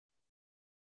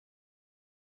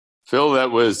Phil,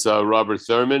 that was Robert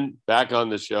Thurman back on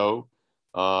the show.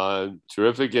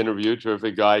 Terrific interview,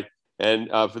 terrific guy. And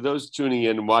for those tuning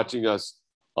in and watching us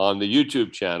on the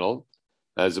YouTube channel,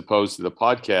 as opposed to the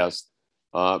podcast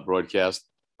broadcast,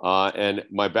 and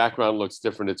my background looks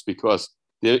different, it's because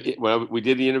when we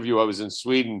did the interview, I was in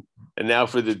Sweden, and now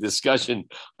for the discussion,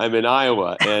 I'm in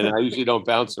Iowa. And I usually don't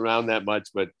bounce around that much,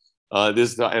 but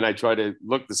and I try to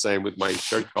look the same with my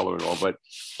shirt color and all. But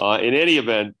in any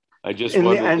event, I just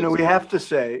wanted and we have to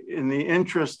say, in the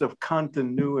interest of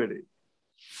continuity,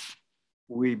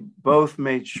 we both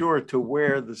made sure to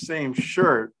wear the same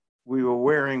shirt we were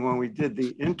wearing when we did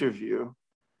the interview.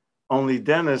 Only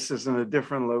Dennis is in a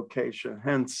different location,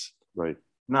 hence right.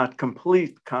 Not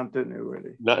complete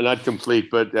continuity. Not complete,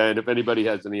 but and if anybody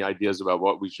has any ideas about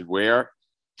what we should wear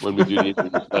when we do the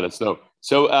interview, let us know.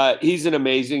 So he's an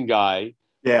amazing guy.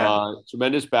 Yeah.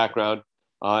 Tremendous background.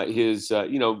 His,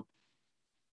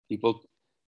 people,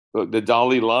 the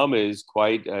Dalai Lama is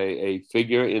quite a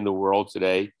figure in the world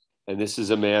today. And this is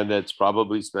a man that's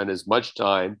probably spent as much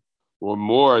time or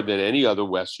more than any other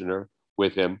Westerner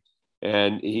with him.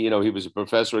 And he was a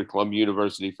professor at Columbia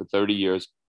University for 30 years,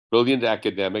 brilliant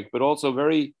academic, but also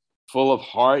very full of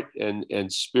heart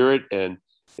and spirit and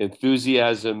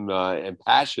enthusiasm and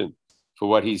passion for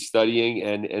what he's studying.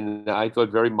 And I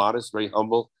thought very modest, very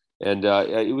humble. And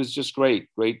it was just great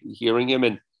hearing him.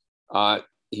 And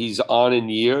he's on in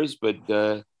years, but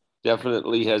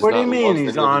definitely has. What do you mean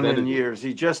he's on in years?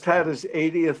 He just had his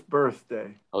 80th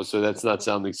birthday. Oh, so that's not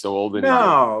sounding so old anymore.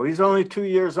 No, he's only 2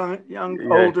 years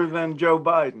older than Joe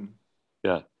Biden.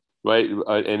 Yeah, right.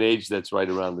 An age that's right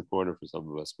around the corner for some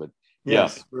of us. But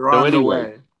yes, we're on the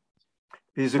way.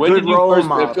 He's a good role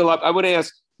model. Philip, I would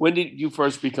ask, when did you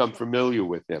first become familiar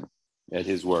with him and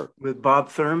his work? With Bob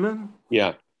Thurman?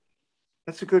 Yeah.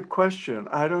 That's a good question.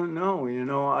 I don't know.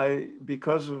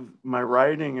 Because of my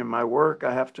writing and my work,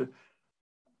 I have to,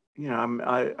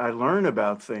 I learn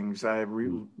about things. I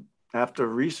have to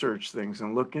research things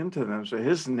and look into them. So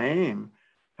his name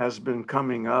has been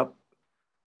coming up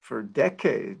for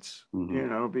decades,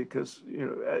 because,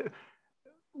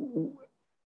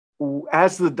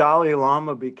 as the Dalai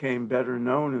Lama became better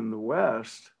known in the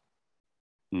West,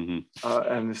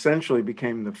 and essentially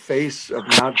became the face of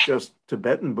not just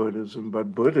Tibetan Buddhism,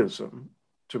 but Buddhism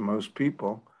to most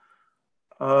people,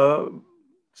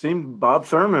 seemed Bob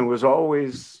Thurman was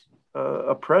always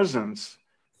a presence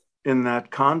in that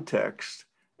context.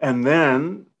 And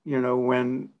then,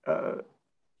 when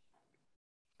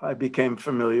I became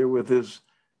familiar with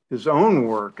his own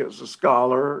work as a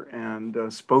scholar and a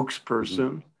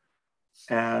spokesperson,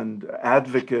 and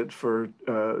advocate for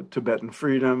Tibetan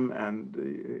freedom, and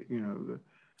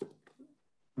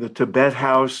the Tibet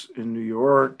House in New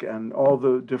York, and all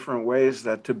the different ways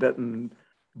that Tibetan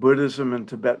Buddhism and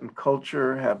Tibetan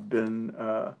culture have been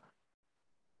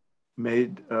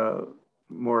made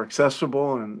more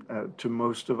accessible and to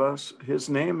most of us. His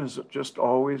name has just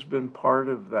always been part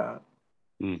of that.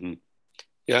 Mm-hmm.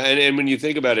 Yeah, and when you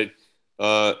think about it,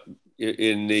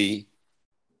 in the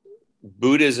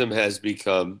Buddhism has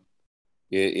become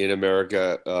in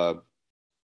America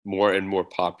more and more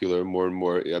popular, more and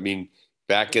more. I mean,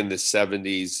 back in the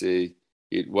 70s,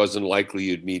 it wasn't likely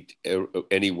you'd meet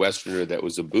any Westerner that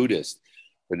was a Buddhist,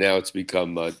 but now it's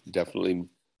become definitely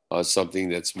something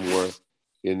that's more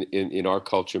in our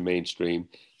culture mainstream.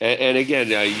 And again,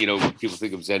 people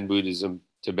think of Zen Buddhism,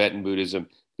 Tibetan Buddhism.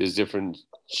 There's different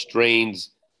strains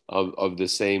of the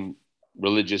same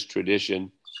religious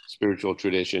tradition, spiritual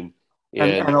tradition.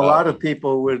 And a lot of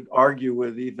people would argue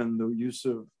with even the use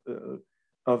of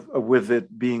with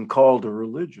it being called a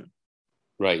religion.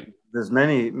 Right. There's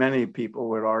many people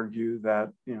would argue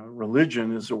that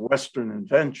religion is a Western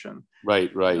invention.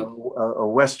 Right. A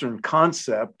Western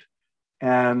concept,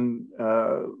 and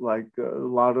like a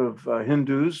lot of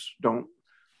Hindus don't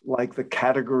like the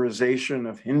categorization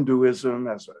of Hinduism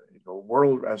as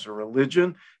a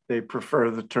religion. They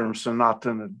prefer the term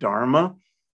Sanatana Dharma.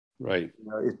 Right.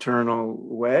 Eternal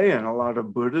way, and a lot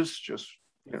of Buddhists just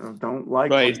don't like.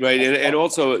 Right. And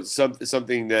also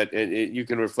something that you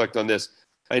can reflect on this.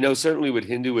 I know certainly with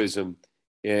Hinduism,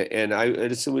 and I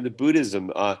assume with the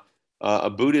Buddhism, a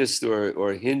Buddhist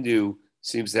or a Hindu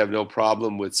seems to have no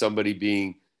problem with somebody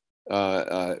being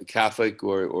Catholic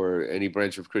or any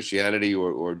branch of Christianity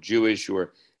or Jewish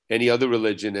or any other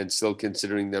religion, and still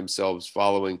considering themselves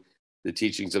following the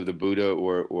teachings of the Buddha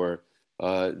or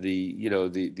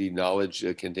the knowledge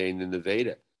contained in the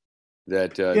Veda,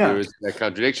 that there is that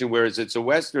contradiction. Whereas it's a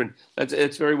Western.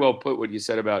 It's very well put what you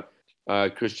said about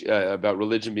about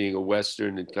religion being a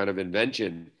Western kind of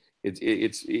invention.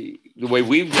 It's the way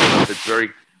we've grown up. It's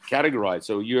very categorized.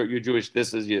 So you're Jewish.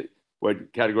 This is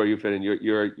what category you fit in.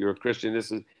 You're a Christian.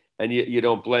 This is, and you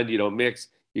don't blend, you don't mix.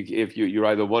 If you're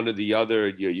either one or the other,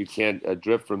 you can't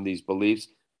drift from these beliefs.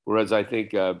 Whereas I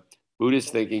think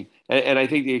Buddhist thinking, and I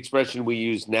think the expression we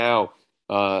use now,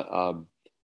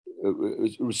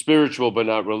 spiritual but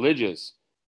not religious,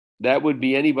 that would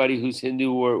be anybody who's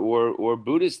Hindu or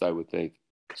Buddhist, I would think.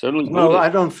 Certainly Well, Buddhist. I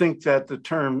don't think that the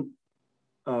term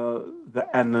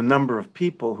and the number of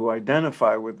people who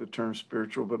identify with the term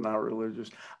spiritual but not religious,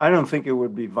 I don't think it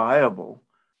would be viable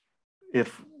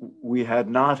if we had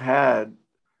not had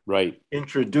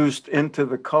introduced into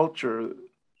the culture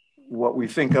what we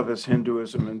think of as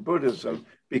Hinduism and Buddhism,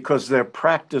 because they're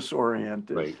practice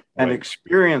oriented and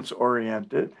experience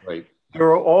oriented. There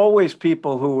were always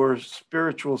people who were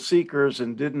spiritual seekers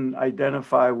and didn't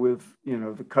identify with,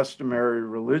 the customary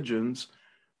religions.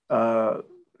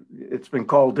 It's been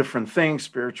called different things: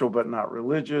 spiritual but not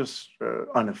religious,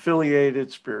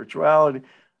 unaffiliated spirituality.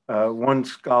 One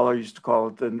scholar used to call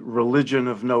it the religion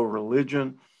of no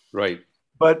religion. Right.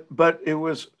 But it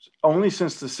was only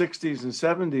since the 60s and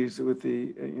 70s with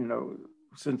the,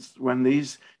 since when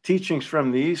these teachings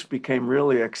from the East became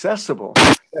really accessible,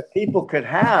 that people could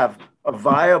have a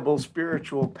viable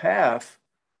spiritual path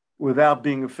without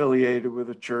being affiliated with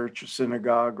a church, a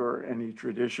synagogue, or any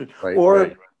tradition,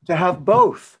 to have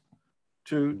both,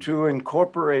 to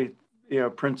incorporate,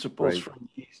 principles from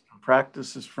the East,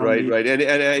 practices from the East. Right. And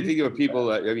I think of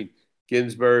people,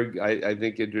 Ginsburg, I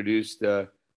think introduced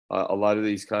a lot of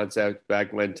these concepts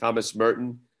back when. Thomas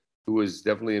Merton, who was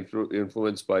definitely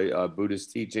influenced by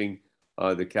Buddhist teaching,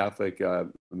 the Catholic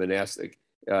monastic,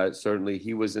 certainly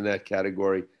he was in that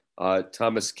category.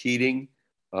 Thomas Keating,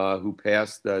 who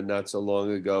passed not so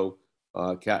long ago,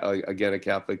 again, a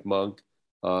Catholic monk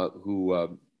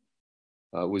who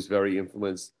was very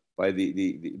influenced by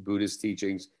the Buddhist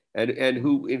teachings and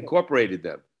who incorporated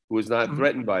them, who was not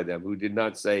threatened by them, who did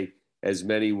not say, as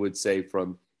many would say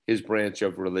from his branch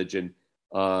of religion,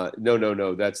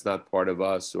 no, that's not part of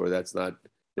us, or that's not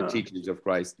the teachings of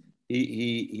Christ.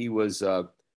 He was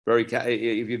very,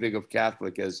 if you think of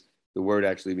Catholic as the word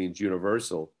actually means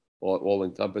universal, all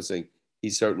encompassing, he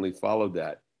certainly followed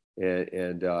that.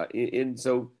 And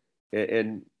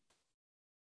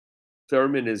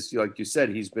Thurman is, like you said,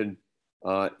 he's been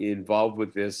involved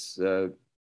with this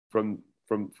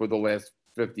for the last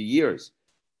 50 years.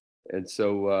 And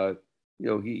so,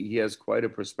 he has quite a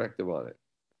perspective on it.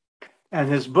 And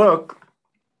his book,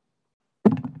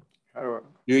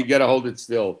 you got to hold it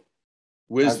still.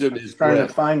 Wisdom is trying bliss.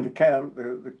 To find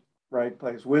the right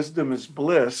place. Wisdom is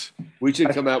bliss. We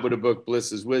should come out with a book,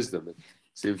 Bliss is Wisdom, and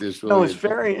see if there's really. No, it's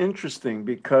very interesting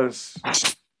because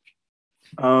it's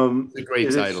a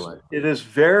great title. It is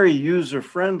very user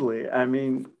friendly. I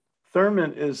mean,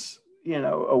 Thurman is,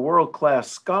 a world-class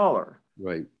scholar.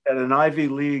 Right. At an Ivy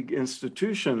League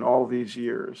institution all these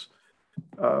years.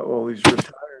 Well, he's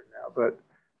retired now, but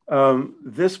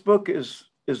this book is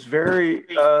very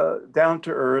down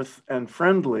to earth and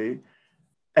friendly,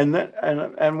 and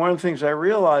one of the things I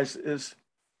realized is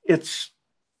it's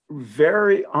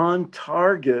very on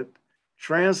target,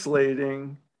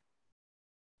 translating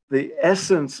the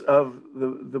essence of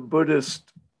the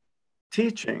Buddhist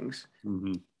teachings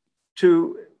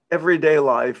to everyday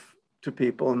life, to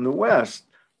people in the West.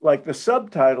 Like the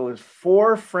subtitle is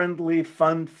 4 Friendly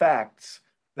Fun Facts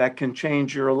That Can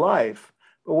Change Your Life.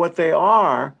 But what they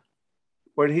are,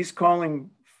 what he's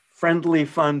calling friendly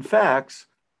fun facts,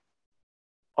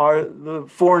 are the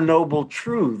 4 noble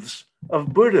truths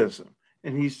of Buddhism.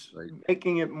 And he's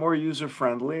making it more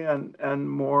user-friendly and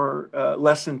more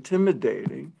less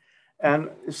intimidating. And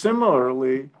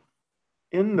similarly,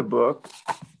 in the book,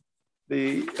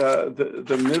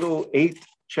 the middle 8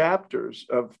 chapters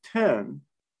of 10,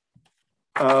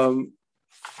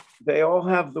 they all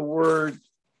have the word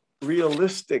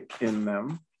realistic in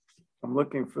them. I'm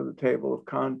looking for the table of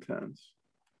contents.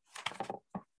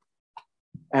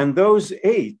 And those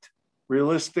 8,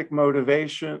 realistic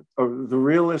motivation, or the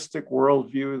realistic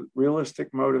worldview,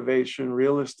 realistic motivation,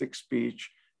 realistic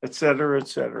speech, et cetera,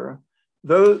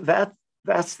 though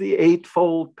that's the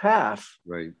 8-fold path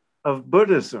of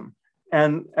Buddhism.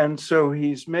 And so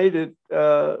he's made it,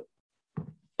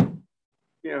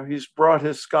 he's brought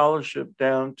his scholarship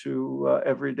down to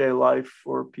everyday life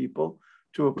for people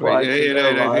to apply to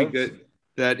their lives. I think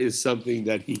that is something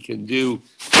that he can do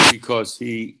because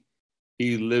he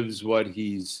lives what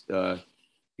he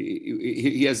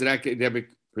has an academic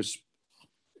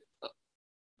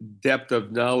depth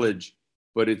of knowledge,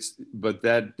 but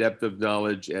that depth of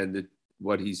knowledge and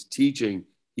what he's teaching,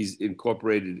 he's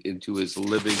incorporated into his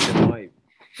living and life,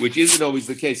 which isn't always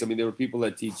the case. I mean, there are people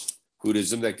that teach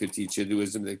Buddhism that could teach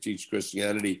Hinduism, that teach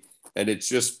Christianity, and it's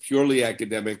just purely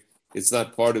academic. It's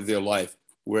not part of their life.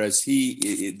 Whereas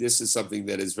this is something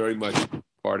that is very much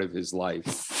part of his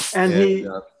life. And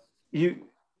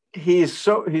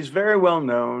he's very well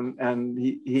known, and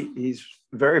he's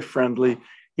very friendly.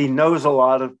 He knows a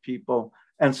lot of people.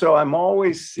 And so I'm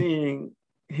always seeing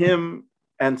him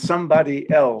and somebody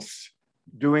else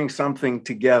doing something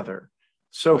together.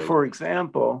 So, Right. for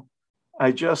example,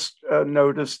 I just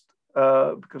noticed,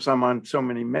 because I'm on so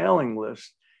many mailing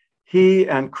lists, he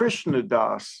and Krishna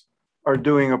Das are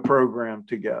doing a program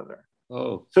together.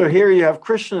 Oh. So here you have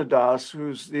Krishna Das,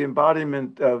 who's the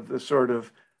embodiment of the sort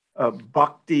of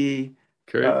bhakti,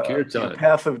 Kirtan.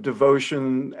 path of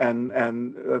devotion, and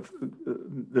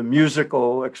the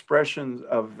musical expressions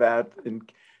of that in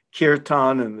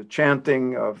kirtan and the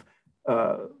chanting of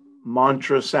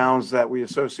mantra sounds that we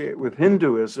associate with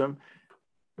Hinduism,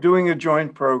 doing a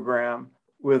joint program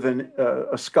with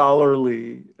a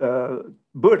scholarly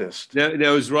Buddhist.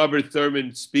 Now, is Robert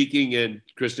Thurman speaking and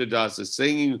Krishna Das is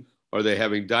singing? Or are they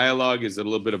having dialogue? Is it a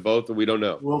little bit of both? And we don't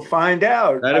know. We'll find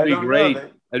out. That'd be great.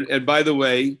 And by the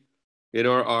way, in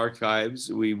our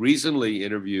archives, we recently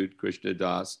interviewed Krishna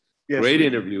Das. Yes, great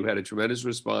interview. Had a tremendous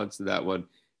response to that one.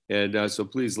 And so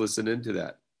please listen into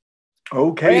that.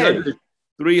 Okay.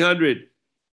 300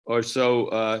 or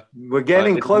so. We're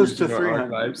getting close to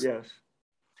 300. Yes.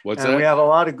 What's and that? We have a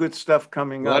lot of good stuff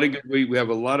coming up. We have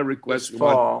a lot of requests.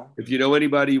 Fall. If you know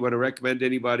anybody, you want to recommend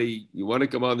anybody, you want to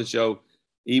come on the show,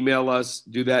 email us,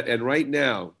 do that. And right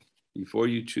now, before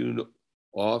you turn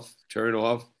off,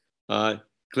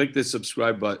 click the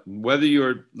subscribe button. Whether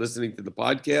you're listening to the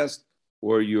podcast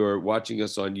or you're watching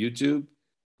us on YouTube,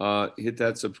 hit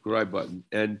that subscribe button.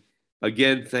 And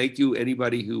again, thank you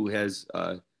anybody who has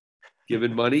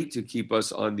given money to keep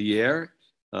us on the air.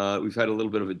 We've had a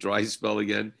little bit of a dry spell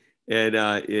again. And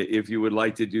if you would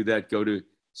like to do that, go to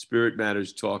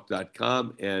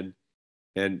spiritmatterstalk.com and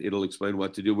it'll explain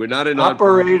what to do. We're not an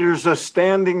operators are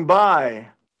standing by.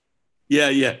 Yeah.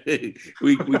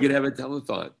 we could have a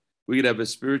telethon. We could have a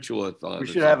spiritual-a-thon. We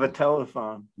should have a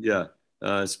telethon. Yeah.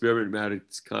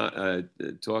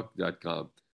 spiritmatterstalk.com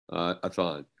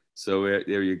a-thon. So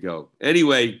there you go.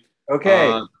 Anyway.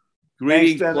 Okay.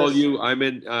 Greetings to all you. I'm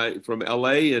in from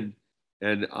LA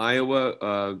and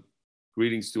Iowa.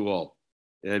 Greetings to all.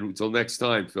 And until next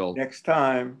time, Phil. Next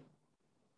time.